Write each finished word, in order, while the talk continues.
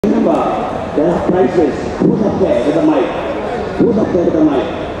Remember, there are prizes. Who's up there with the mic? Who's up there with the mic?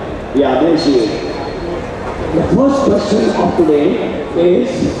 Yeah, there she is. The first question of today is,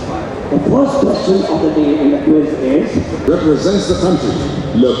 in the quiz is, represents the country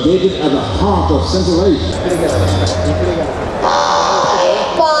located at the heart of Central Asia. 5,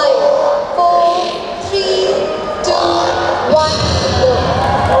 4, 3, 2, 1, go.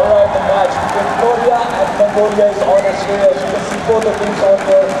 Alright, the match between Korea and Mongolia is on its way. As you can see, both the teams on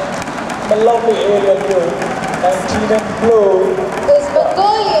the lovely aerial view. And team in blue Is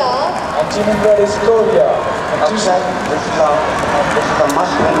Mongolia. and team in red is Korea. Outside, this is a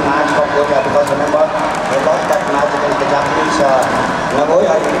must-win match for Korea because remember, they lost that match against the Japanese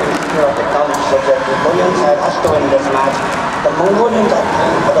Nagoya University of Technology, so the Korean side has to win this match. The Mongolians are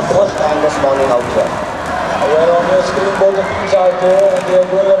playing for the first time this morning out here. Well, on your screen, both the teams are there and they are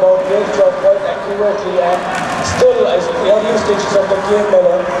going about their job quite accurately, and still, as the early stages of the game,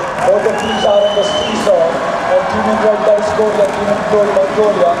 both the teams are in the seesaw, and team in red, that is Korea, team in blue,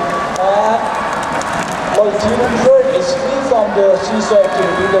 Mongolia, and well, team in red is free from the seesaw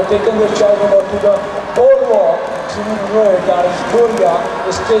activity. They've taken their childhood to the pole walk. Team in red, that is Korea,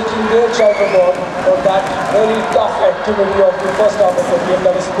 is taking their childhood for that very tough activity of the first half of the game,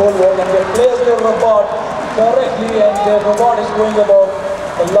 that is pole walk, and they place their robot correctly, and their robot is going about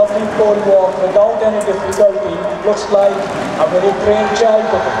a lovely pole walk without any difficulty. Looks like a very trained child.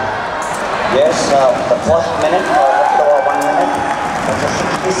 Yes, the first minute, just over 1 minute,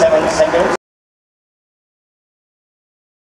 that's 67 seconds.